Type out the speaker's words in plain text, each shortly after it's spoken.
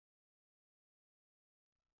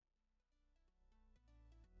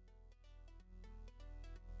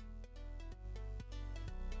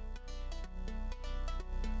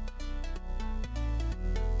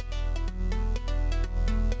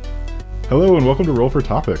Hello and welcome to Roll for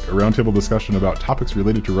Topic, a roundtable discussion about topics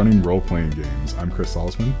related to running role-playing games. I'm Chris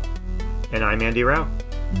Salzman. And I'm Andy Rao.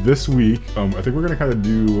 This week, I think we're going to kind of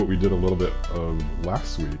do what we did a little bit of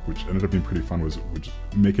last week, which ended up being pretty fun, was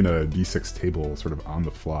making a D6 table sort of on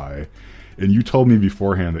the fly. And you told me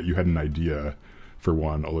beforehand that you had an idea for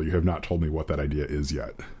one, although you have not told me what that idea is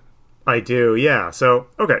yet. I do, yeah. So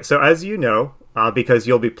as you know, because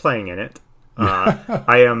you'll be playing in it,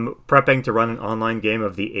 I am prepping to run an online game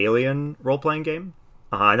of the Alien role-playing game.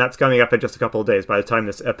 And that's coming up in just a couple of days. By the time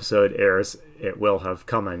this episode airs, it will have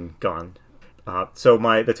come and gone. So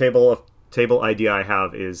the table idea I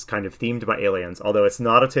have is kind of themed by aliens, although it's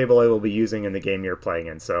not a table I will be using in the game you're playing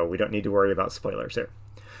in, so we don't need to worry about spoilers here.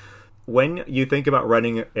 When you think about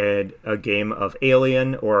running a game of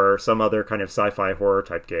Alien or some other kind of sci-fi horror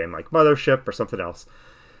type game like Mothership or something else,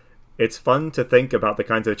 it's fun to think about the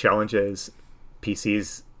kinds of challenges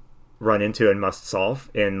PCs run into and must solve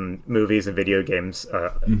in movies and video games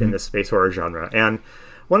in the space horror genre. And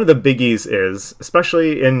one of the biggies is,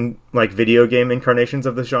 especially in like video game incarnations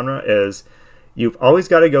of this genre, is you've always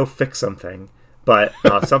got to go fix something, but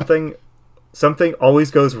something always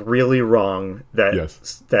goes really wrong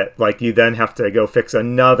that like you then have to go fix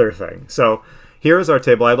another thing. So here's our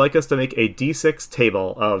table. I'd like us to make a D6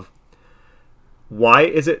 table of why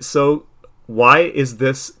is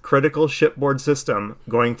this critical shipboard system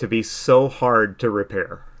going to be so hard to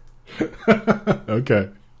repair? Okay.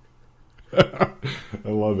 I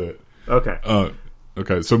love it. Okay.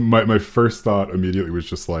 Okay. So my first thought immediately was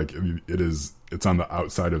just like it's on the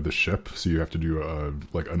outside of the ship, so you have to do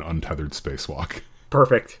an untethered spacewalk.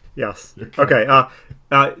 Perfect. Yes. Okay.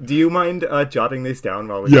 Do you mind jotting these down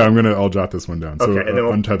while we? Yeah, I'll jot this one down. So okay, and then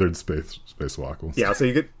untethered spacewalk. Yeah. So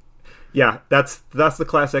you could. Yeah, that's the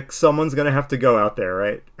classic. Someone's gonna have to go out there,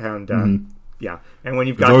 right? And yeah, and when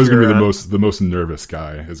you've got, it's always gonna be the most nervous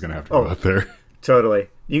guy is gonna have to go out there. Totally.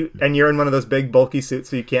 You're in one of those big bulky suits,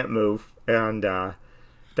 so you can't move, and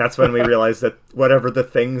that's when we realize that whatever the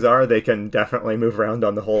things are, they can definitely move around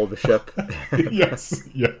on the whole of the ship. Yes.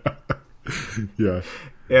 Yeah. Yeah.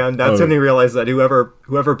 And that's when we realize that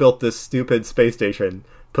whoever built this stupid space station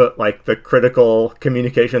put like the critical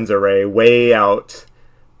communications array way out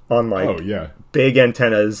on big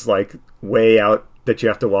antennas, like way out that you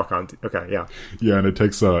have to walk on. Okay, yeah. Yeah, and it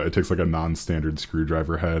takes like a non-standard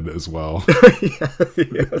screwdriver head as well. Yes.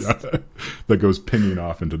 Yeah, that goes pinging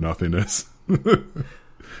off into nothingness.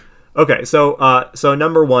 Okay, so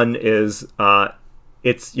number one is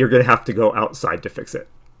you're gonna have to go outside to fix it.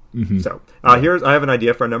 Mm-hmm. So I have an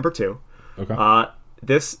idea for number two. Okay.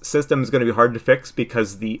 This system is going to be hard to fix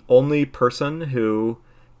because the only person who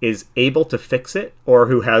is able to fix it, or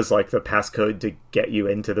who has like the passcode to get you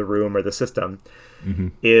into the room or the system,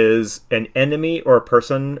 is an enemy or a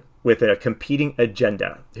person with a competing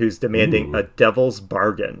agenda who's demanding a devil's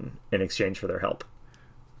bargain in exchange for their help.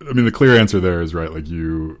 I mean, the clear answer there is right.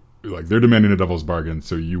 Like they're demanding a devil's bargain,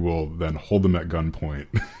 so you will then hold them at gunpoint,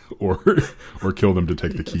 or kill them to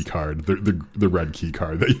take the key card, the red key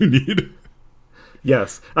card that you need.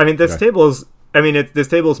 Yes, I mean this table is. I mean, this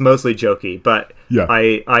table is mostly jokey, but yeah.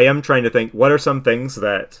 I am trying to think, what are some things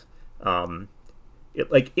that,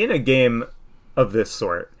 like in a game of this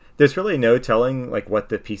sort, there's really no telling like what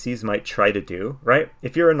the PCs might try to do, right?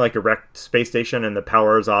 If you're in like a wrecked space station and the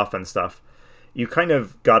power is off and stuff, you kind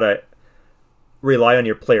of gotta rely on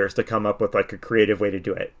your players to come up with like a creative way to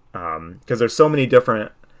do it. Because there's so many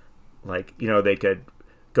different, like, they could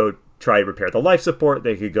go try to repair the life support,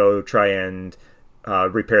 they could go try and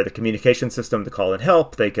repair the communication system to call in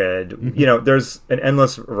help. They could, there's an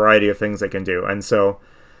endless variety of things they can do. And so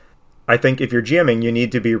I think if you're GMing, you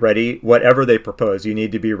need to be ready, whatever they propose, you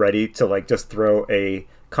need to be ready to like just throw a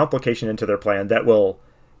complication into their plan that will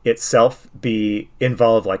itself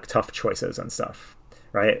involve like tough choices and stuff.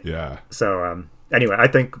 Right? Yeah. So, anyway, I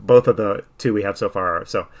think both of the two we have so far are.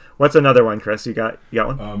 So what's another one, Chris? You got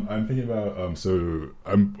one? I'm thinking about, so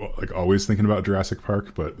I'm like always thinking about Jurassic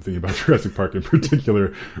Park, but thinking about Jurassic Park in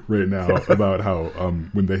particular right now, about how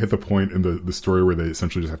when they hit the point in the story where they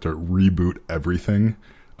essentially just have to reboot everything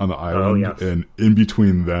on the island, and in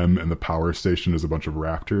between them and the power station is a bunch of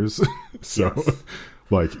raptors. So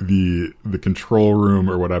like the control room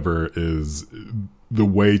or whatever is, the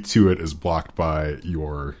way to it is blocked by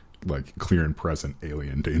your like clear and present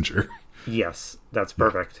alien danger. Yes, that's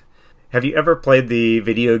perfect. Have you ever played the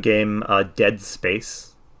video game Dead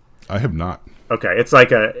Space? I have not. Okay, it's like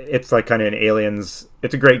kind of an Aliens.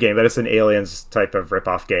 It's a great game, but it's an Aliens type of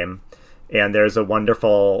ripoff game. And there's a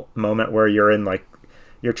wonderful moment where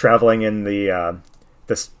you're traveling in the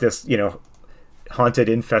this haunted,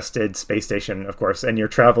 infested space station, of course, and you're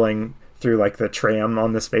traveling through like the tram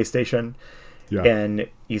on the space station, Yeah. and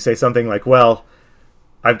you say something like, "Well,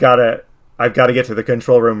 I've got to get to the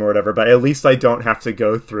control room or whatever, but at least I don't have to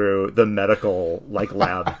go through the medical like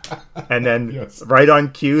lab." And then Yes. right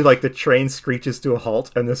on cue, like the train screeches to a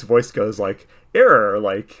halt, and this voice goes like, "Error!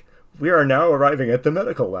 Like we are now arriving at the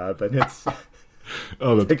medical lab," and it's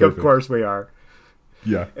Oh, that's like, perfect. of course we are,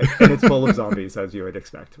 Yeah. and it's full of zombies as you would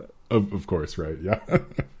expect. But. Of course, right? Yeah.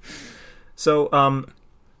 So,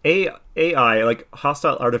 AI, like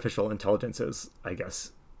hostile artificial intelligences, I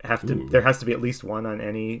guess, Ooh. there has to be at least one on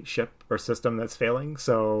any ship or system that's failing.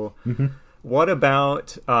 So, what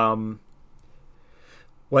about,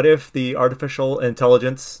 what if the artificial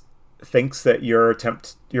intelligence thinks that your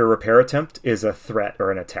repair attempt is a threat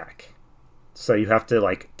or an attack? So you have to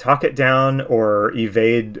like talk it down or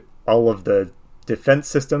evade all of the defense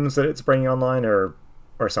systems that it's bringing online, or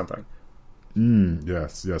something.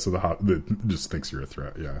 Yes. Yeah. So it just thinks you're a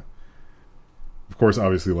threat. Yeah. Of course,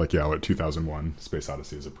 obviously, like, yeah, what 2001 Space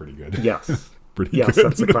Odyssey is a pretty good. Yes. Pretty Yes, good.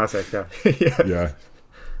 that's a classic. Yeah. Yeah. Yeah.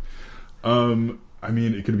 I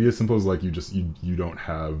mean, it could be as simple as like you don't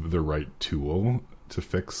have the right tool to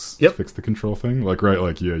fix the control thing. Like, right,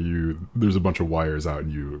 like, yeah, there's a bunch of wires out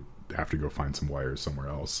and you have to go find some wires somewhere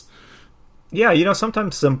else. Yeah,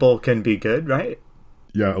 sometimes simple can be good, right?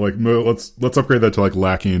 Yeah, like let's upgrade that to like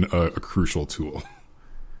lacking a crucial tool.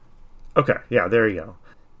 Okay, yeah, there you go.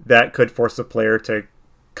 That could force the player to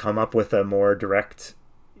come up with a more direct,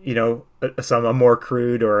 a more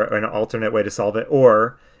crude or an alternate way to solve it,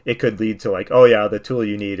 or it could lead to like, oh yeah, the tool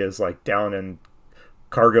you need is like down in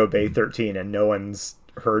Cargo Bay 13 and no one's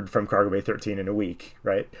heard from Cargo Bay 13 in a week,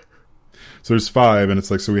 right? So there's 5, and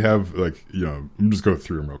it's like, so we have like, I'm just go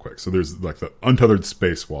through them real quick. So there's like the untethered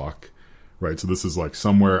spacewalk, right? So this is like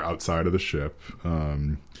somewhere outside of the ship.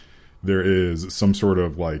 There is some sort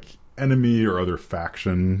of like enemy or other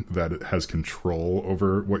faction that has control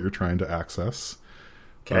over what you're trying to access.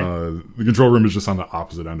 Okay. The control room is just on the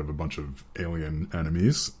opposite end of a bunch of alien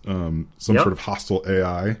enemies. Some sort of hostile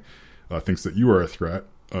AI thinks that you are a threat.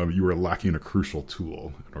 You are lacking a crucial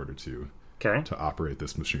tool in order to operate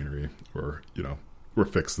this machinery, or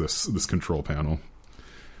fix this control panel.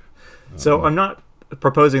 So I'm not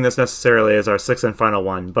proposing this necessarily as our sixth and final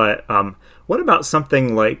one, but what about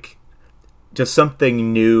something like just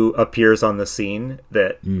something new appears on the scene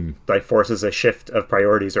that like forces a shift of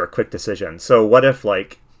priorities or a quick decision? So what if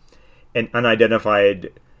like an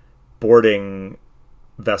unidentified boarding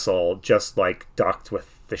vessel just like docked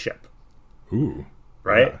with the ship? Ooh.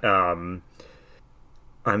 Right? Yeah.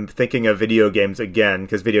 I'm thinking of video games again,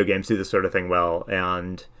 because video games do this sort of thing well.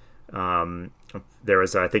 And there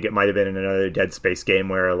was, I think it might have been in another Dead Space game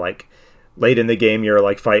where like late in the game you're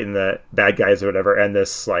like fighting the bad guys or whatever, and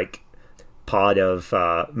this like pod of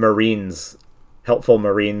helpful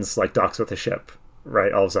Marines like docks with the ship,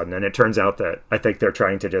 right, all of a sudden. And it turns out that I think they're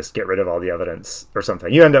trying to just get rid of all the evidence or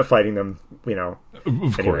something. You end up fighting them, Of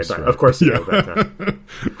anyway, course, but right. of course you Yeah. do.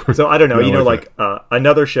 But, so I don't know, Yeah,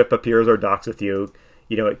 another ship appears or docks with you.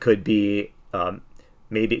 It could be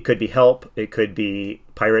maybe it could be help. It could be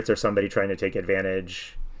pirates or somebody trying to take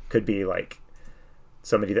advantage. Could be like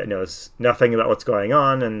somebody that knows nothing about what's going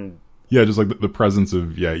on, and yeah, just like the presence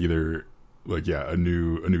of either like a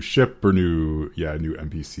new ship or new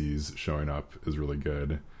NPCs showing up is really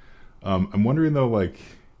good. I'm wondering though, like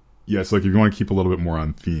so like if you want to keep a little bit more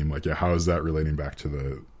on theme, like how is that relating back to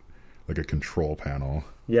the like a control panel?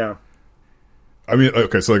 Yeah. I mean,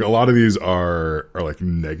 okay, so like a lot of these are like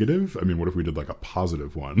negative. I mean, what if we did like a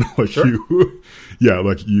positive one? Like Sure.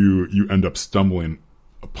 you end up stumbling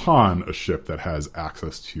upon a ship that has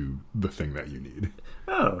access to the thing that you need.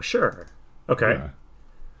 Oh, sure. Okay.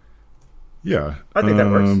 Yeah. I think that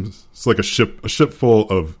works. It's like a ship full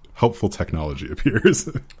of helpful technology appears.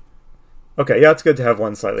 Okay, yeah, it's good to have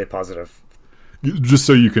one slightly positive. Just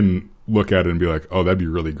so you can look at it and be like, oh, that'd be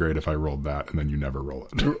really great if I rolled that, and then you never roll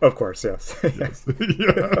it. Of course, yes. Yes.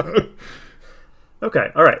 Yeah. Okay,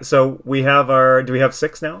 all right. So do we have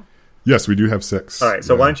 6 now? Yes, we do have 6. All right,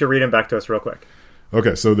 so why don't you read them back to us real quick?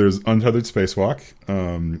 Okay, so there's Untethered Spacewalk.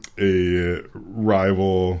 A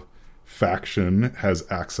rival faction has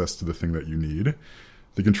access to the thing that you need.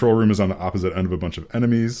 The control room is on the opposite end of a bunch of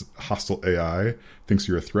enemies. Hostile AI thinks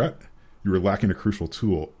you're a threat. You are lacking a crucial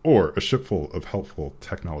tool, or a ship full of helpful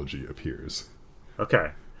technology appears.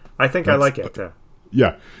 Okay. I think I like it.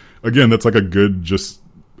 Yeah. Again, that's like a good just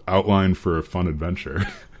outline for a fun adventure.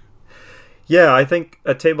 Yeah, I think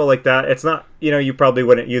a table like that, it's not, you probably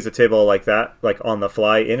wouldn't use a table like that, like on the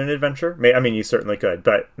fly in an adventure. I mean, you certainly could,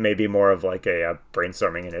 but maybe more of like a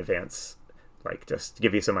brainstorming in advance, like just to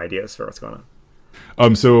give you some ideas for what's going on. I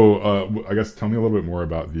guess tell me a little bit more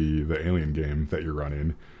about the Alien game that you're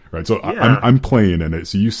running. Right. So Yeah. I'm playing in it.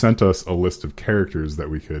 So you sent us a list of characters that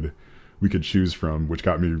we could choose from, which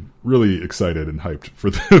got me really excited and hyped for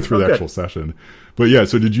the actual session. But yeah,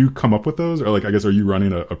 so did you come up with those, or like, I guess, are you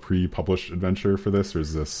running a pre-published adventure for this, or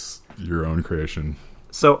is this your own creation?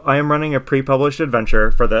 So I am running a pre-published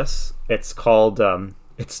adventure for this. It's called,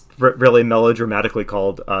 really melodramatically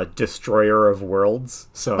called Destroyer of Worlds.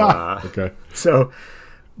 So, okay. So,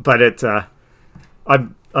 but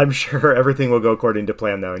I'm sure everything will go according to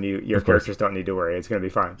plan, though, and your characters don't need to worry. It's going to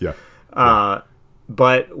be fine. Yeah.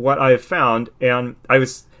 But what I've found, and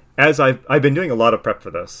I've been doing a lot of prep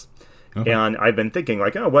for this, and I've been thinking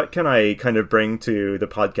like, oh, what can I kind of bring to the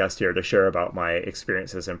podcast here to share about my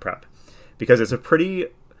experiences in prep? Because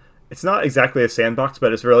it's not exactly a sandbox,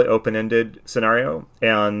 but it's a really open-ended scenario.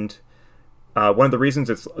 And one of the reasons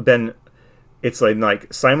it's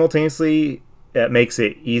like simultaneously, it makes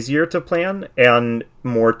it easier to plan and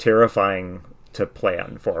more terrifying to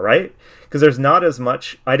plan for, right? Because there's not as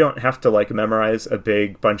much, I don't have to like memorize a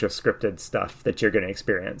big bunch of scripted stuff that you're going to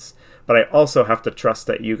experience, but I also have to trust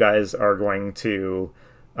that you guys are going to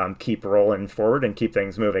keep rolling forward and keep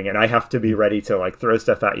things moving, and I have to be ready to like throw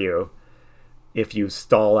stuff at you if you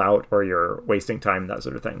stall out or you're wasting time, that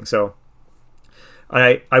sort of thing. So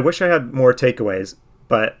I wish I had more takeaways,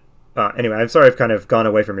 but anyway, I'm sorry I've kind of gone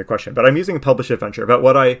away from your question, but I'm using a published adventure. But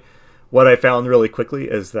what I found really quickly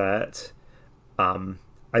is that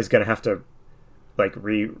I was going to have to like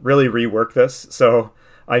really rework this. So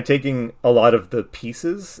I'm taking a lot of the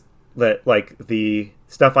pieces that like the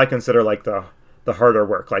stuff I consider like the harder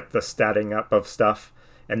work, like the statting up of stuff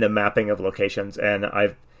and the mapping of locations. And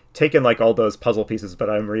I've taken like all those puzzle pieces, but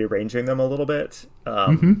I'm rearranging them a little bit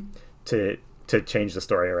to change the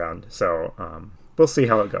story around. So we'll see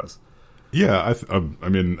how it goes. Yeah, I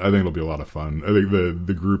mean, I think it'll be a lot of fun. I think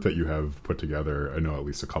the group that you have put together, I know at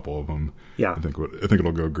least a couple of them. Yeah, I think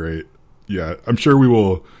it'll go great. Yeah, I'm sure we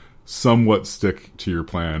will somewhat stick to your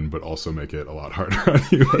plan, but also make it a lot harder on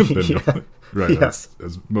you. Right, as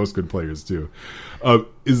most good players do.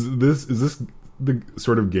 Is this the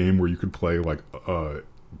sort of game where you could play like a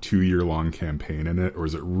 2-year-long campaign in it, or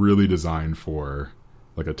is it really designed for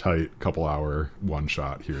like a tight couple-hour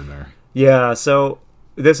one-shot here and there? Yeah, so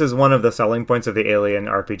this is one of the selling points of the Alien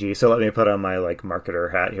RPG, so let me put on my like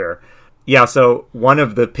marketer hat here. Yeah, so one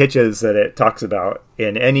of the pitches that it talks about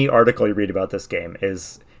in any article you read about this game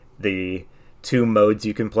is the 2 modes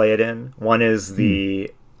you can play it in. One is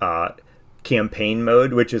the campaign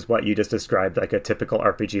mode, which is what you just described, like a typical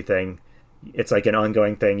RPG thing. It's like an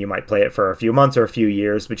ongoing thing. You might play it for a few months or a few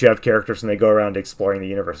years, but you have characters and they go around exploring the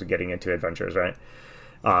universe and getting into adventures, right?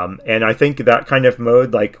 And I think that kind of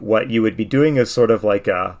mode, like what you would be doing is sort of like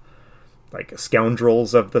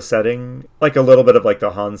scoundrels of the setting, like a little bit of like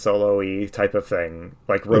the Han Solo-y type of thing,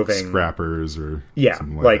 like roving like scrappers or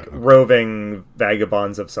something like that. Okay. Roving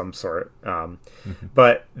vagabonds of some sort.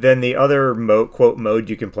 But then the other quote mode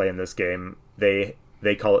you can play in this game, they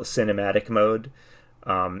call it cinematic mode.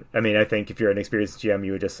 I mean, I think if you're an experienced GM,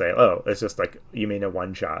 you would just say, "Oh, it's just like, you mean a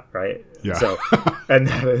one shot, right?" Yeah. So, and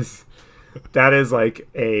that is like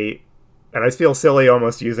and I feel silly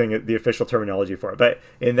almost using the official terminology for it, but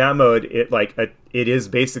in that mode, it is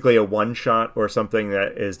basically a one shot or something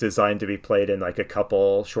that is designed to be played in like a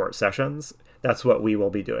couple short sessions. That's what we will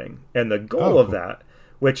be doing, and the goal of that,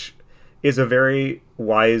 which is a very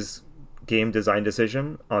wise game design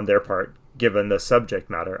decision on their part, given the subject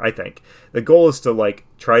matter, I think. The goal is to like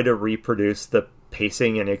try to reproduce the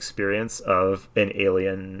pacing and experience of an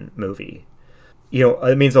Alien movie. You know,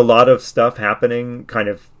 it means a lot of stuff happening kind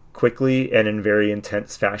of quickly and in very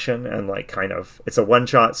intense fashion, and like kind of, it's a one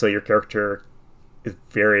shot, so your character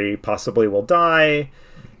very possibly will die.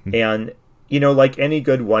 And, you know, like any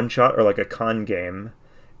good one shot or like a con game,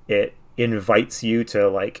 it invites you to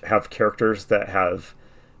like have characters that have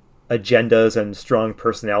agendas and strong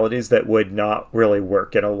personalities that would not really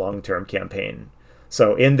work in a long-term campaign.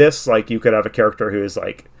 So in this, like, you could have a character who is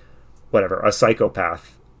like, whatever, a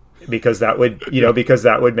psychopath, because that would, you know, because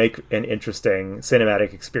that would make an interesting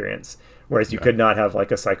cinematic experience. Whereas you could not have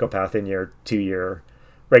like a psychopath in your 2-year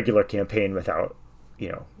regular campaign without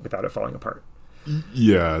it falling apart.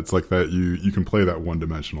 Yeah, it's like that. You can play that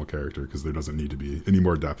one-dimensional character because there doesn't need to be any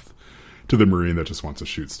more depth to the Marine that just wants to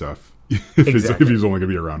shoot stuff if he's only going to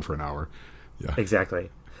be around for an hour. Yeah, exactly.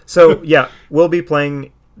 So yeah, we'll be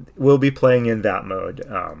playing in that mode,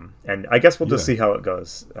 and I guess we'll just see how it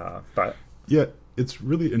goes. But yeah, it's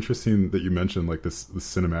really interesting that you mentioned like this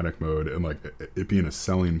cinematic mode and like it being a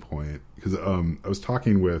selling point, because I was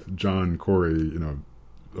talking with John Corey,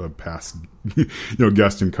 a past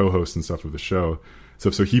guest and co-host and stuff of the show.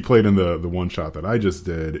 So he played in the one shot that I just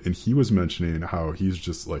did, and he was mentioning how he's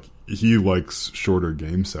just like, he likes shorter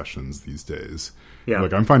game sessions these days. Yeah.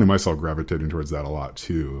 Like I'm finding myself gravitating towards that a lot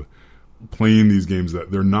too. Playing these games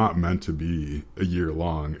that they're not meant to be a year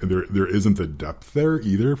long, and there isn't the depth there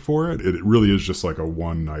either for it. It really is just like a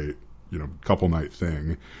one night, couple night thing.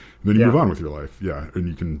 And then you move on with your life. Yeah. And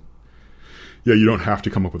you can, you don't have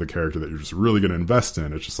to come up with a character that you're just really going to invest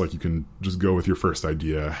in. It's just like you can just go with your first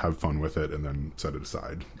idea, have fun with it, and then set it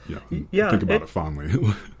aside. Think about it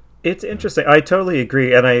fondly. It's interesting. I totally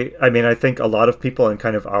agree. And I mean, I think a lot of people in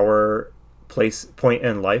kind of our point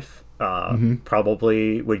in life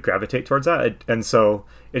probably would gravitate towards that. And so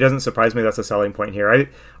it doesn't surprise me that's a selling point here.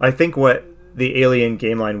 I think what the Alien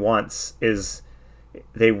game line wants is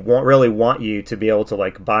they really want you to be able to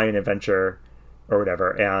like buy an adventure or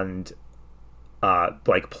whatever and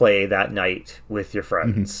like play that night with your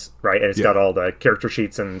friends, right? And it's got all the character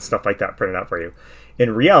sheets and stuff like that printed out for you.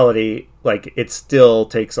 In reality, like it still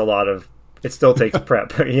takes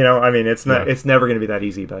prep. I mean, it's never going to be that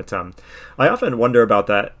easy. But I often wonder about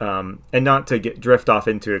that, and not to drift off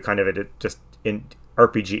into a kind of a just in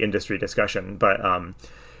RPG industry discussion, but I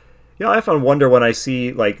often wonder when I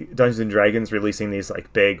see like Dungeons and Dragons releasing these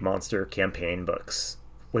like big monster campaign books,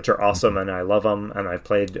 which are awesome, and I love them, and I've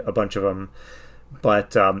played a bunch of them.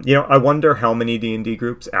 But I wonder how many D&D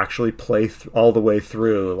groups actually play all the way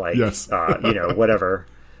through, like whatever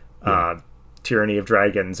Tyranny of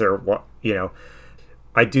Dragons or what.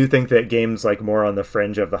 I do think that games like more on the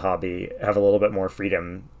fringe of the hobby have a little bit more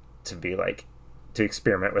freedom to be like to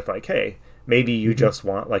experiment with, like, hey, maybe you just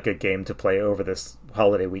want like a game to play over this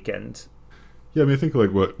holiday weekend. Yeah, I mean, I think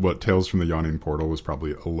like what Tales from the Yawning Portal was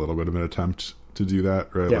probably a little bit of an attempt to do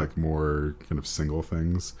that, right? Like more kind of single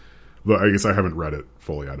things. But I guess I haven't read it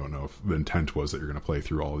fully. I don't know if the intent was that you're going to play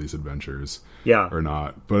through all these adventures or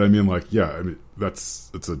not. But I mean, like, it's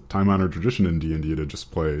a time-honored tradition in D&D to just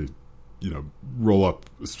play, roll up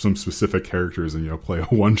some specific characters and, play a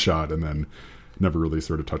one-shot and then never really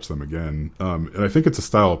sort of touch them again. And I think it's a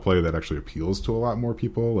style of play that actually appeals to a lot more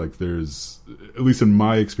people. Like there's, at least in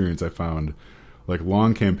my experience, I found like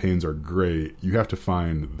long campaigns are great. You have to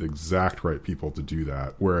find the exact right people to do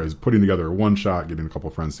that. Whereas putting together a one shot, getting a couple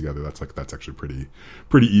of friends together, that's actually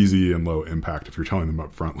pretty easy and low impact if you're telling them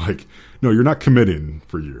up front, like, no, you're not committing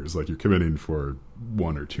for years. Like you're committing for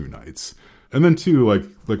 1 or 2 nights. And then too, like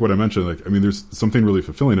what I mentioned, like, I mean, there's something really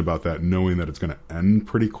fulfilling about that, knowing that it's going to end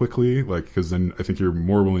pretty quickly. Like, because then I think you're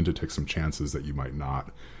more willing to take some chances that you might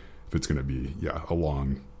not if it's going to be, a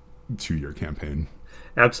long 2-year campaign.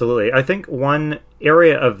 Absolutely. I think one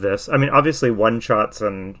area of this, I mean, obviously one-shots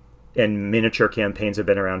and miniature campaigns have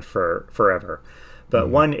been around for forever. But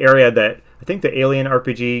one area that I think the Alien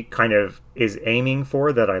RPG kind of is aiming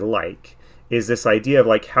for that I like is this idea of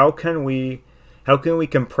like, how can we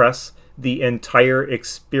compress the entire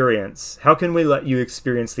experience? How can we let you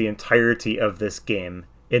experience the entirety of this game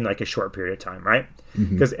in like a short period of time, right?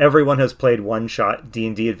 Because everyone has played one-shot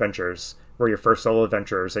D&D adventures where you're first level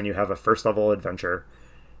adventurers and you have a first level adventure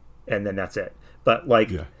and then that's it. But like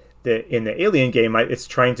in the Alien game, it's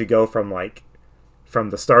trying to go from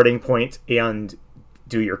the starting point and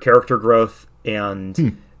do your character growth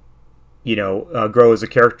and grow as a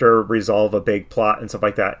character, resolve a big plot and stuff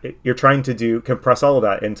like that. You're trying to compress all of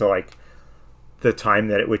that into like the time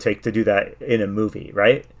that it would take to do that in a movie,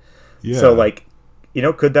 right? Yeah. So like,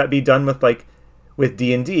 could that be done with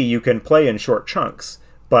D&D? You can play in short chunks,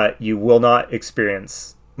 but you will not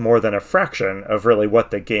experience more than a fraction of really what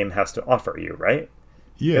the game has to offer you, right?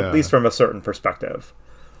 Yeah. At least from a certain perspective.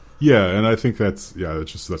 Yeah, and I think that's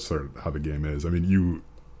sort of how the game is. I mean,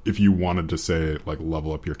 if you wanted to say like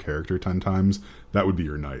level up your character 10 times, that would be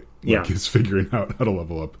your night. Like, is figuring out how to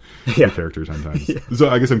level up your character 10 times. So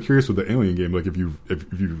I guess I'm curious with the Alien game, like if you've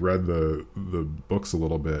read the books a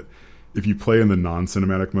little bit, if you play in the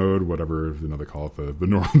non-cinematic mode, whatever they call it,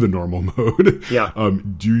 the normal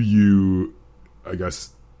mode, do you, I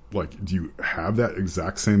guess, like, do you have that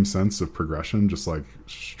exact same sense of progression just like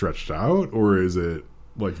stretched out, or is it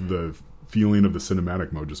like the feeling of the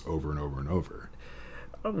cinematic mode just over and over and over?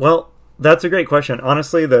 Well, that's a great question.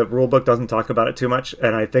 Honestly, the rulebook doesn't talk about it too much,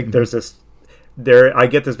 and I think I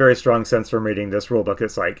get this very strong sense from reading this rulebook.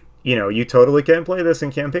 It's like, you totally can play this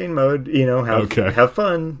in campaign mode, have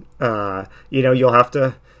fun. You'll have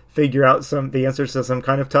to figure out the answers to some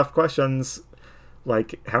kind of tough questions,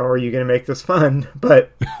 like, how are you going to make this fun?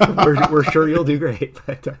 But we're sure you'll do great.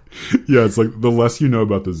 But, yeah, it's like the less you know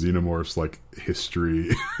about the xenomorphs, like,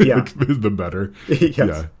 history, the better. Yes.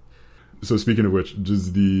 Yeah. So speaking of which,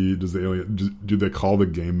 does the alien do they call the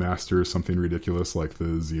game master something ridiculous like the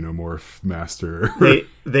xenomorph master?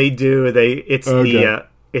 They do. It's Okay.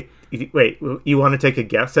 wait, you want to take a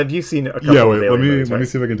guess? Have you seen a couple Yeah, of wait. alien Let movies, me right?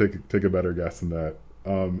 see if I can take a better guess than that.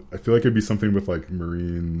 I feel like it'd be something with like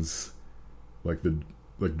Marines, like the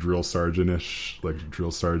like drill sergeant-ish, like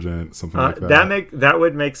drill sergeant, something like that. That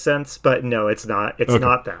would make sense, but no, it's not. It's Okay.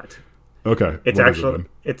 not that. Okay, It's what is it actually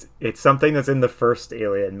then? it's something that's in the first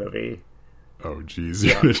Alien movie. Oh, geez,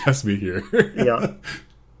 you're gonna test me here. Yeah.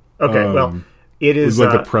 Okay. Well, it It's is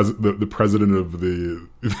like the president of the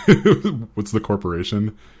what's the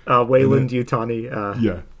corporation? Wayland Yutani.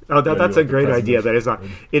 Yeah. Oh, Yeah, that's you're a like the great president. idea, but it's not.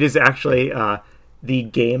 It is actually the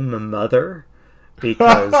game mother,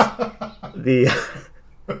 because the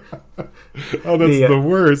Oh, that's the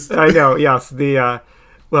worst. I know. Yes,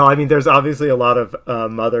 well, I mean, there's obviously a lot of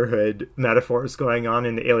motherhood metaphors going on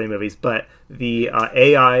in the Alien movies, but the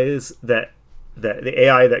AIs the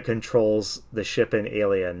AI that controls the ship in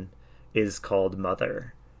Alien is called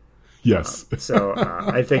Mother. Yes. So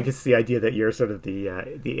I think it's the idea that you're sort of the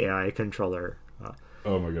AI controller.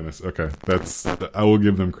 Oh my goodness. Okay, I will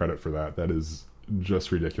give them credit for that. That is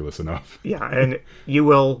just ridiculous enough. Yeah, and you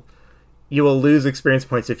will lose experience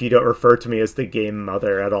points if you don't refer to me as the game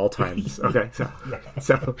mother at all times. Okay,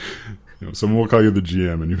 so Someone will call you the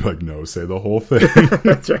GM, and you're like, no, say the whole thing.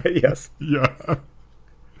 that's right. Yes. Yeah.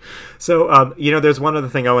 So there's one other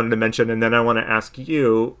thing I wanted to mention, and then I want to ask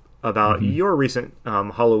you about your recent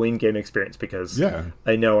Halloween game experience, because Yeah.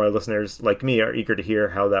 I know our listeners, like me, are eager to hear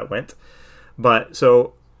how that went. But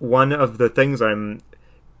so one of the things I'm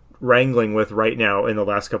wrangling with right now in the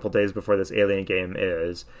last couple days before this Alien game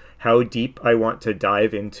is how deep I want to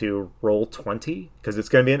dive into Roll20, because it's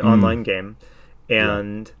going to be an online game,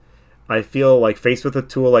 and I feel like faced with a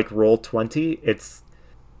tool like Roll20, it's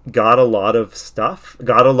got a lot of stuff,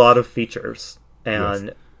 got a lot of features, and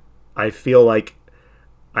Yes. I feel like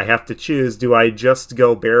I have to choose, do I just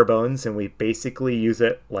go bare bones and we basically use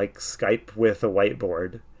it like Skype with a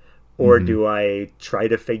whiteboard, or do I try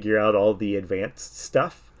to figure out all the advanced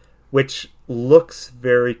stuff, which looks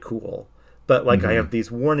very cool, but like I have these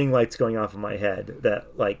warning lights going off in my head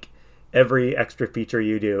that like every extra feature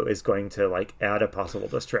you do is going to like add a possible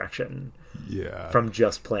distraction Yeah. from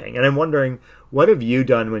just playing. And I'm wondering, what have you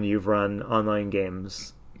done when you've run online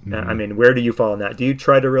games? I mean, where do you fall in that? Do you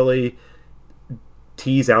try to really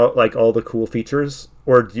tease out like all the cool features,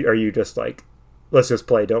 or are you just like, let's just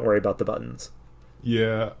play, don't worry about the buttons?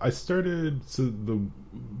 Yeah, I started. So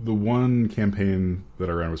the one campaign that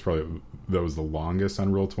I ran that was the longest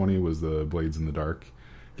on Roll20 was the Blades in the Dark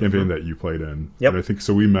campaign that you played in. Yep. And I think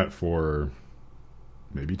so. We met for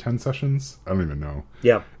maybe 10 sessions. I don't even know.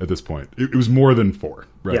 Yeah. At this point, it was more than 4.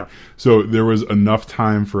 Right. Yeah. So there was enough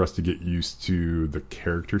time for us to get used to the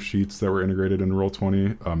character sheets that were integrated in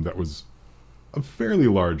Roll20. That was a fairly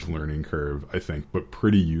large learning curve, I think, but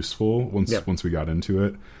pretty useful once we got into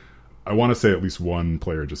it. I want to say at least one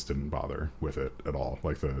player just didn't bother with it at all.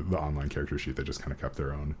 Like the online character sheet, they just kind of kept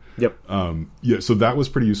their own. Yep. Yeah, so that was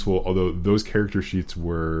pretty useful. Although those character sheets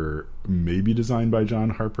were maybe designed by John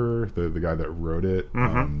Harper, the guy that wrote it.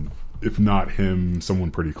 If not him, someone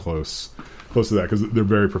pretty close to that, because they're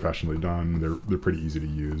very professionally done. They're pretty easy to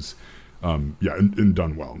use. And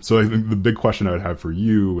done well. So I think the big question I would have for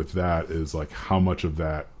you with that is like, how much of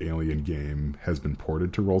that Alien game has been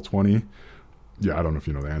ported to Roll20? Yeah, I don't know if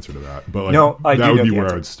you know the answer to that, but like, No, I that do would know be the where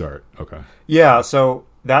answer. I would start. Okay. Yeah, so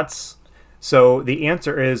the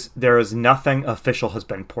answer is there is nothing official has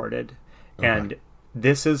been ported. Okay. And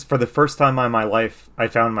this is, for the first time in my life, I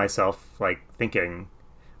found myself like thinking,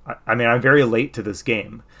 I mean, I'm very late to this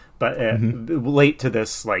game, but late to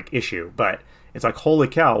this like issue, but it's like, holy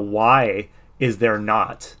cow, why is there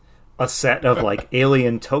not a set of like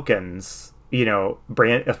alien tokens,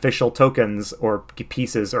 brand official tokens or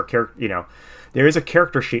pieces or character, there is a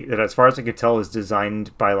character sheet that, as far as I could tell, is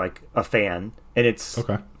designed by like a fan, and it's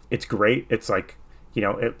great. It's like,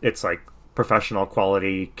 it's like professional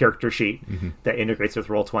quality character sheet that integrates with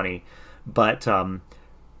Roll20. But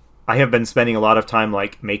I have been spending a lot of time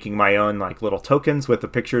like making my own like little tokens with the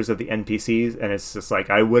pictures of the NPCs, and it's just like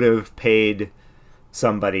I would have paid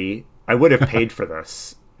for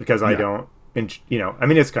this, because I don't, I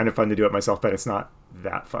mean, it's kind of fun to do it myself, but it's not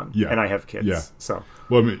that fun. Yeah. And I have kids. Yeah. So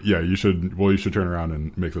Well, I mean, yeah, you should turn around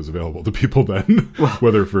and make those available to people then,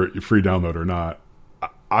 whether for free download or not.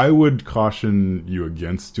 I would caution you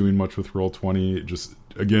against doing much with Roll20. Just,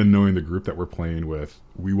 again, knowing the group that we're playing with,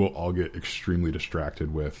 we will all get extremely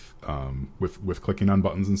distracted with clicking on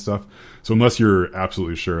buttons and stuff. So unless you're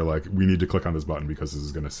absolutely sure, like, we need to click on this button because this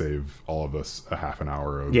is going to save all of us a half an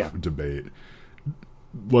hour of debate,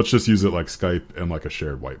 let's just use it like Skype and like a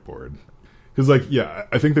shared whiteboard. Because, like, yeah,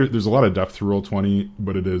 I think there's a lot of depth to Roll20,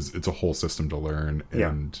 but it's a whole system to learn.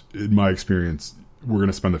 And in my experience, we're going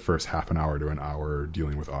to spend the first half an hour to an hour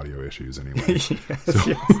dealing with audio issues anyway.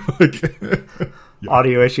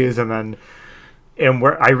 Audio issues, and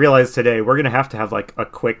I realized today we're going to have like a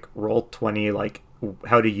quick Roll20, like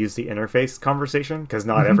how to use the interface conversation, because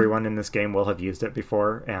not everyone in this game will have used it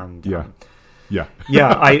before. And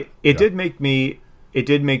it did make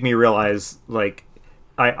me realize, like,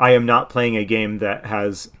 I am not playing a game that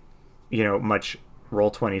has, much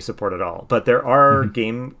Roll20 support at all. But there are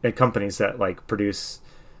game companies that like produce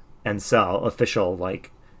and sell official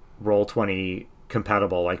like Roll20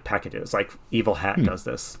 compatible like packages. Like Evil Hat does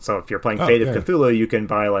this. So if you're playing Fate of Cthulhu, you can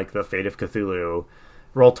buy like the Fate of Cthulhu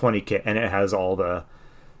Roll20 kit, and it has all the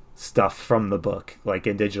stuff from the book like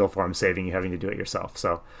in digital form, saving you having to do it yourself.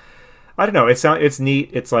 So I don't know. It's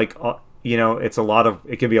neat. It's like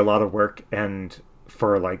it can be a lot of work, and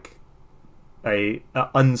for like a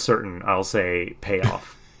uncertain, I'll say,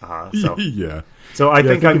 payoff. So I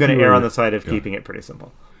think I'm going to err on the side of keeping it pretty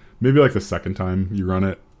simple. Maybe like the second time you run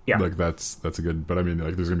it, like that's a good. But I mean,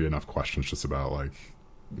 like, there's going to be enough questions just about like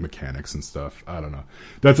mechanics and stuff. I don't know.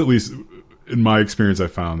 That's, at least in my experience, I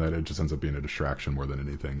found that it just ends up being a distraction more than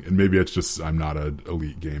anything. And maybe it's just I'm not an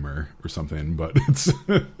elite gamer or something. But it's.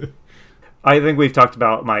 I think we've talked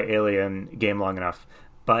about my Alien game long enough.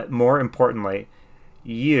 But more importantly,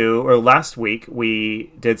 last week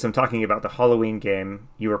we did some talking about the Halloween game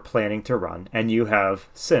you were planning to run, and you have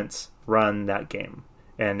since run that game,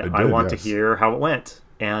 and I want to hear how it went.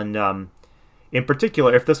 And in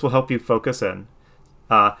particular, if this will help you focus in,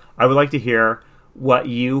 I would like to hear what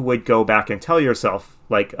you would go back and tell yourself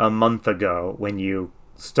like a month ago when you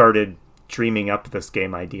started dreaming up this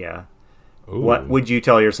game idea. Ooh. What would you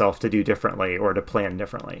tell yourself to do differently or to plan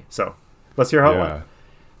differently? So let's hear how it went.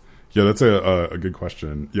 Yeah, that's a good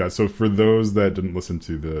question. Yeah, so for those that didn't listen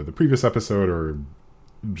to the previous episode or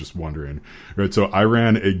just wondering, right? So I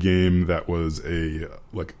ran a game that was a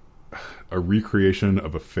recreation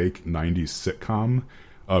of a fake 90s sitcom,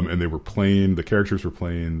 and the characters were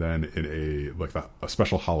playing then in a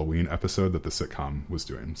special Halloween episode that the sitcom was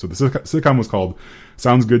doing. So the sitcom was called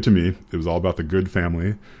Sounds Good to Me. It was all about the Good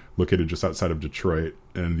family, located just outside of Detroit,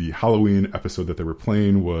 and the Halloween episode that they were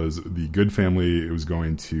playing was the Good family. It was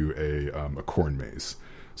going to a corn maze,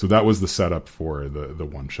 so that was the setup for the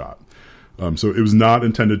one shot. So it was not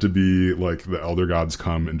intended to be like the Elder Gods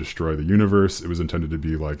come and destroy the universe. It was intended to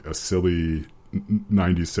be like a silly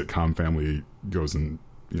 90s sitcom family goes and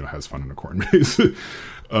has fun in a corn maze.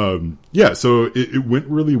 So it went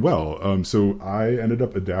really well. So I ended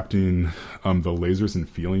up adapting the Lasers and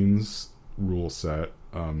Feelings rule set.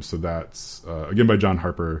 So that's again by John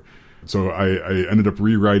Harper. So I ended up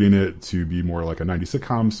rewriting it to be more like a 90s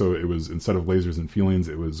sitcom. So it was, instead of lasers and feelings,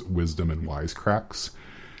 it was wisdom and wisecracks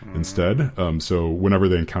instead. So whenever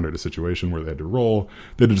they encountered a situation where they had to roll,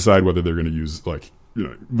 they had to decide whether they're going to use like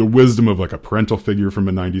the wisdom of like a parental figure from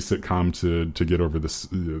a 90s sitcom to get over this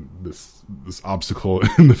obstacle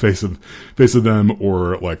in the face of them,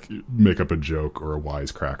 or like make up a joke or a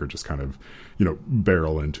wisecrack, or just kind of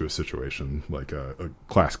barrel into a situation like a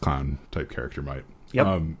class clown type character might.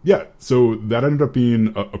 So that ended up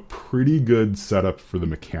being a pretty good setup for the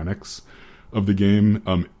mechanics of the game.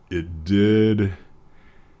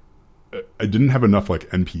 I didn't have enough like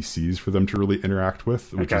NPCs for them to really interact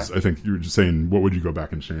with, which is, I think you were just saying, what would you go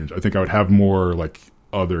back and change? I think I would have more like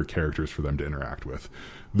other characters for them to interact with.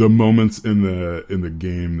 The moments in the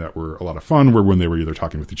game that were a lot of fun were when they were either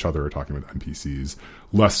talking with each other or talking with NPCs,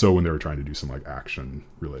 less so when they were trying to do some like action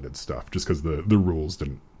related stuff, just because the rules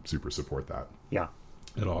didn't super support that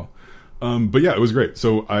at all. But yeah, it was great.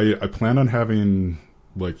 So I plan on having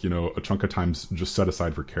like a chunk of times just set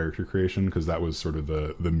aside for character creation, because that was sort of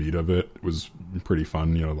the meat of it. It was pretty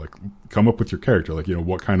fun, like come up with your character, like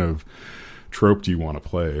what kind of trope do you want to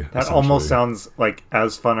play? That almost sounds like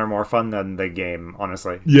as fun or more fun than the game,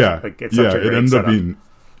 honestly. Like it's such a great setup. It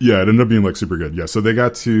ended up being like super good. So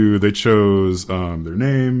they chose their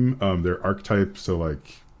name, their archetype. So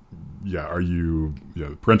like, are you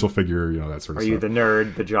parental figure, that sort of stuff. Are you the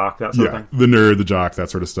nerd, the jock, that sort of thing? The nerd, the jock, that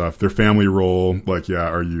sort of stuff. Their family role, like,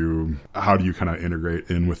 how do you kind of integrate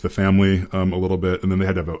in with the family a little bit? And then they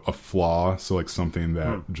had to have a flaw, so like something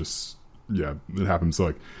that it happens. So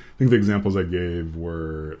like, I think the examples I gave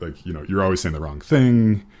were like, you're always saying the wrong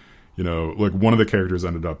thing. Like one of the characters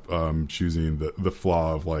ended up choosing the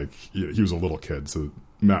flaw of like, he was a little kid, so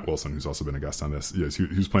Matt Wilson, who's also been a guest on this. Yes, he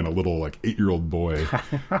was playing a little like 8-year-old boy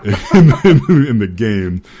in the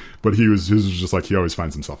game, but he was just like, he always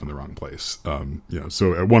finds himself in the wrong place.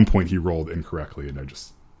 So at one point he rolled incorrectly, and I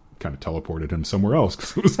just kind of teleported him somewhere else,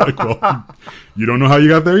 because it was like, well, you don't know how you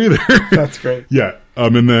got there either. That's great. Yeah.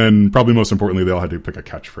 And then probably most importantly, they all had to pick a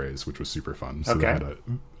catchphrase, which was super fun. So okay.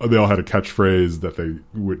 they all had a catchphrase that they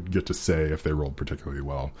would get to say if they rolled particularly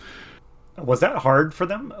well. Was that hard for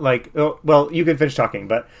them? Like, well, you can finish talking,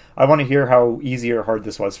 but I want to hear how easy or hard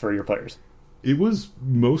this was for your players. It was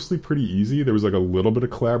mostly pretty easy. There was like a little bit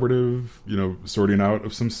of collaborative, sorting out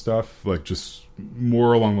of some stuff, like just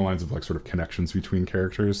more along the lines of like sort of connections between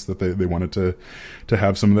characters that they wanted to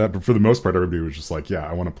have some of that. But for the most part, everybody was just like, yeah,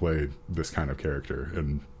 I want to play this kind of character.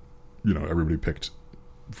 And, everybody picked,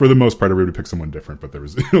 for the most part, everybody picked someone different, but there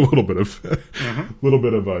was a little bit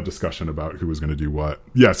of discussion about who was going to do what.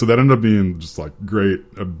 Yeah. So that ended up being just like great.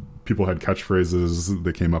 People had catchphrases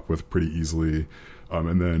they came up with pretty easily.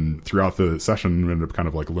 And then throughout the session, we ended up kind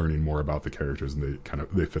of like learning more about the characters, and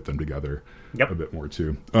they fit them together a bit more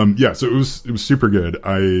too. So it was super good.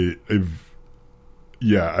 I'm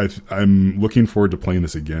looking forward to playing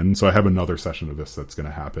this again. So I have another session of this that's going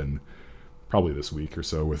to happen probably this week or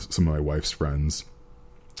so with some of my wife's friends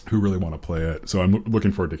who really want to play it. So I'm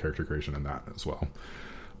looking forward to character creation in that as well.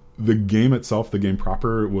 The game itself, the game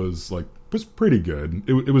proper, was pretty good.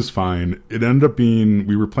 It was fine. It ended up being,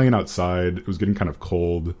 we were playing outside. It was getting kind of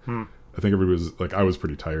cold. I think everybody was like, I was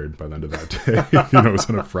pretty tired by the end of that day. It was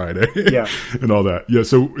on a Friday. Yeah. And all that. Yeah.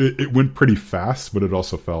 So it went pretty fast, but it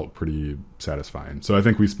also felt pretty satisfying. So I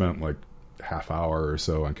think we spent like half hour or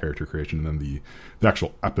so on character creation. And then the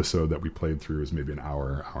actual episode that we played through was maybe an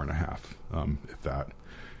hour and a half, if that.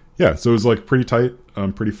 Yeah. So it was like pretty tight,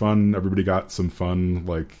 pretty fun. Everybody got some fun,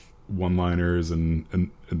 like, one-liners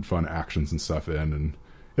and fun actions and stuff in, and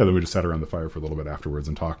then we just sat around the fire for a little bit afterwards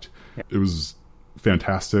and talked. It was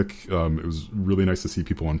fantastic. It was really nice to see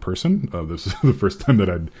people in person. This is the first time that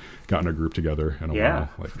I'd gotten a group together in a while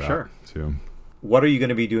like that. Sure. Too. What are you going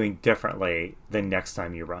to be doing differently the next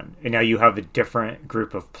time you run? And now you have a different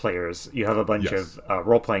group of players. You have a bunch of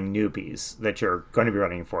role-playing newbies that you're going to be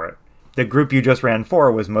running for it. The group you just ran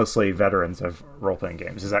for was mostly veterans of role-playing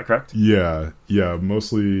games. Is that correct? Yeah.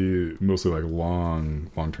 Mostly like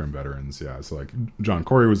long-term veterans. Yeah. So like John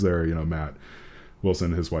Corey was there. Matt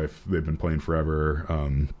Wilson, his wife, they've been playing forever.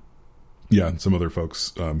 Some other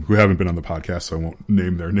folks who haven't been on the podcast, so I won't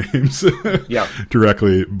name their names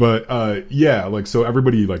directly. But so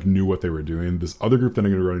everybody like knew what they were doing. This other group that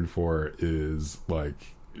I'm going to run for is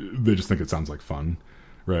like, they just think it sounds like fun,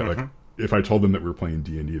 right? Like, if I told them that we were playing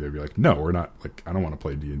D&D, they'd be like, no, we're not. Like, I don't want to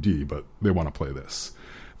play D&D, but they want to play this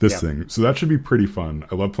thing. So that should be pretty fun.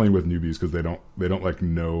 I love playing with newbies because they don't like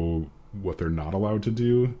know what they're not allowed to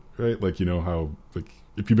do, right? Like, how like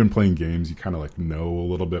if you've been playing games, you kind of like know a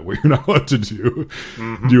little bit what you're not allowed to do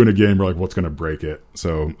in a game, or like what's going to break it.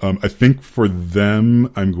 So I think for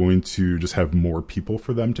them, I'm going to just have more people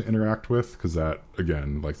for them to interact with, because that,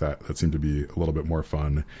 again, like that seemed to be a little bit more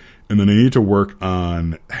fun. And then I need to work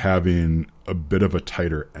on having a bit of a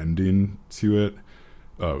tighter ending to it,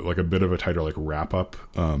 like a bit of a tighter like wrap up.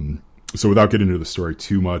 So without getting into the story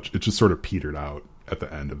too much, it just sort of petered out at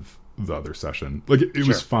the end of the other session. Like it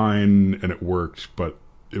was fine and it worked, but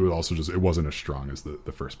it was also just, it wasn't as strong as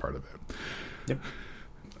the first part of it. Yep.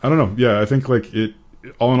 I don't know. Yeah, I think like it,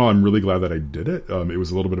 all in all, I'm really glad that I did it. It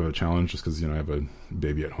was a little bit of a challenge just because, I have a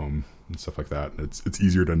baby at home and stuff like that. It's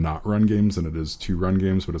easier to not run games than it is to run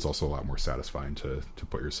games, but it's also a lot more satisfying to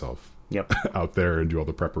put yourself out there and do all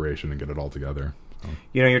the preparation and get it all together. So.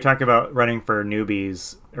 You're talking about running for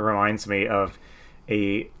newbies. It reminds me of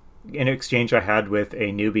an exchange I had with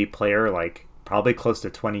a newbie player, like probably close to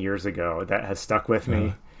 20 years ago, that has stuck with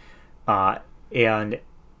me. And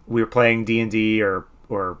we were playing D&D or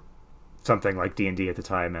something like D&D at the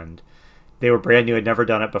time, and they were brand new, had never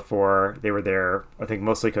done it before. They were there, I think,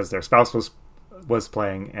 mostly because their spouse was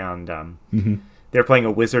playing, and they were playing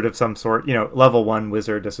a wizard of some sort, level 1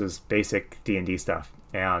 wizard. This was basic D&D stuff,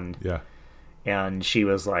 and she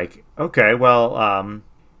was like, okay, well,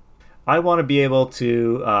 I want to be able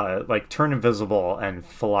to like turn invisible and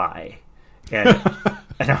fly, and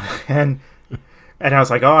and I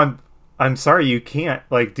was like, oh, I'm sorry, you can't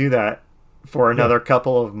like do that for another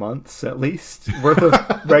couple of months at least worth of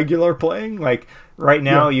regular playing. Like right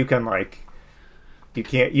now, you can like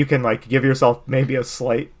give yourself maybe a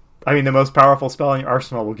slight. I mean, the most powerful spell in your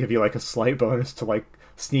arsenal will give you like a slight bonus to like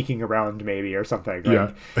sneaking around maybe or something.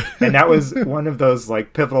 Like, and that was one of those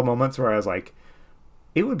like pivotal moments where I was like,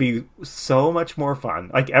 it would be so much more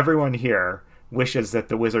fun. Like everyone here wishes that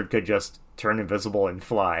the wizard could just turn invisible and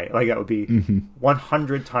fly. Like, that would be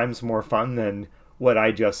 100 times more fun than what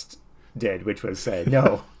I just did, which was say,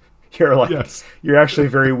 no, you're like, you're actually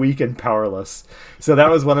very weak and powerless. So that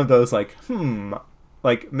was one of those like,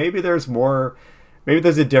 like maybe there's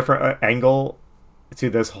a different angle to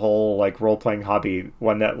this whole like role-playing hobby,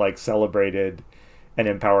 one that like celebrated and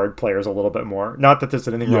empowered players a little bit more. Not that there's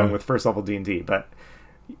anything wrong with first level D&D, but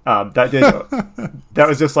that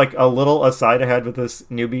was just like a little aside I had with this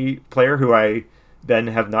newbie player who I then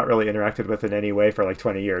have not really interacted with in any way for like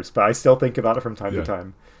 20 years, but I still think about it from time to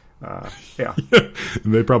time.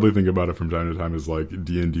 And they probably think about it from time to time as like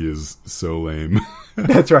D&D is so lame.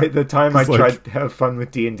 That's right. The time I tried to have fun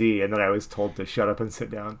with D&D and then I was told to shut up and sit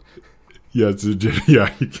down. You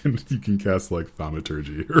can cast like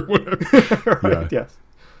thaumaturgy or whatever. Right, yes.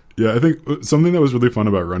 Yeah, I think something that was really fun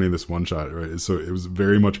about running this one shot, right, is so it was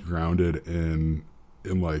very much grounded in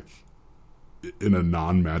a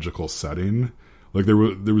non-magical setting. Like there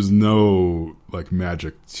was no like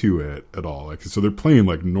magic to it at all. Like so they're playing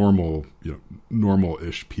like normal-ish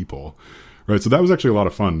people, right? So that was actually a lot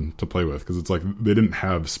of fun to play with because it's like they didn't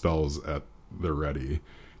have spells at their ready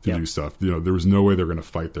to do stuff. There was no way they're going to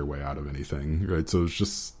fight their way out of anything, right? So it's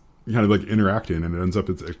just kind of like interacting, and it ends up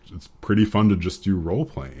it's pretty fun to just do role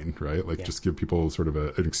playing, right? Like just give people sort of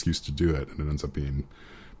an excuse to do it, and it ends up being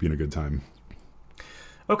a good time.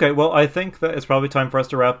 Okay, well, I think that it's probably time for us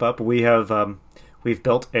to wrap up. We have we've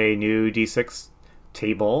built a new D6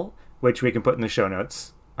 table, which we can put in the show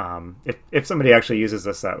notes. If somebody actually uses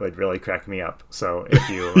this, that would really crack me up. So if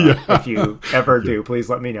you if you ever do, please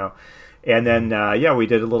let me know. And then we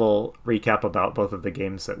did a little recap about both of the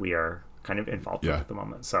games that we are kind of involved with at the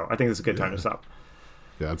moment. So I think this is a good time to stop.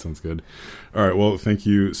 Yeah, that sounds good. All right. Well, thank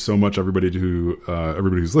you so much, everybody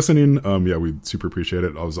who's listening. We super appreciate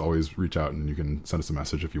it. Always reach out and you can send us a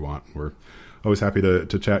message if you want. We're always happy to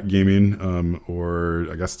chat gaming, or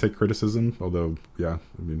I guess take criticism. Although,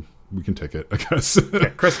 we can take it, I guess.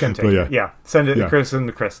 Chris can take it. Yeah. Send it to Chris.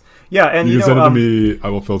 Yeah. And you can send it to me. I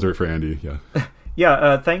will filter it for Andy.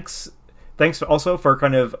 Yeah. Thanks also for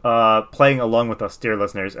kind of playing along with us, dear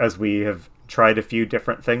listeners, as we have tried a few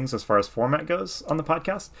different things as far as format goes on the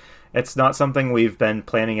podcast. It's not something we've been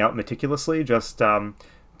planning out meticulously,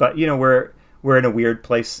 but we're in a weird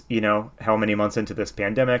place, how many months into this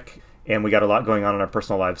pandemic, and we got a lot going on in our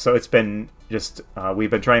personal lives. So it's been just, we've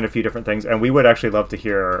been trying a few different things, and we would actually love to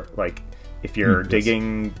hear, like, if you're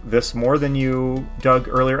digging this more than you dug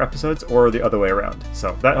earlier episodes, or the other way around.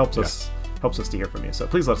 So that helps us to hear from you. So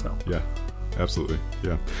please let us know. Yeah. Absolutely.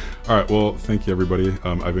 Yeah. All right. Well, thank you, everybody.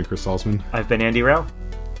 I've been Chris Salzman. I've been Andy Rao.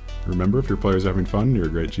 Remember, if your players are having fun, you're a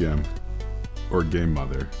great GM or game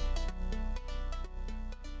mother.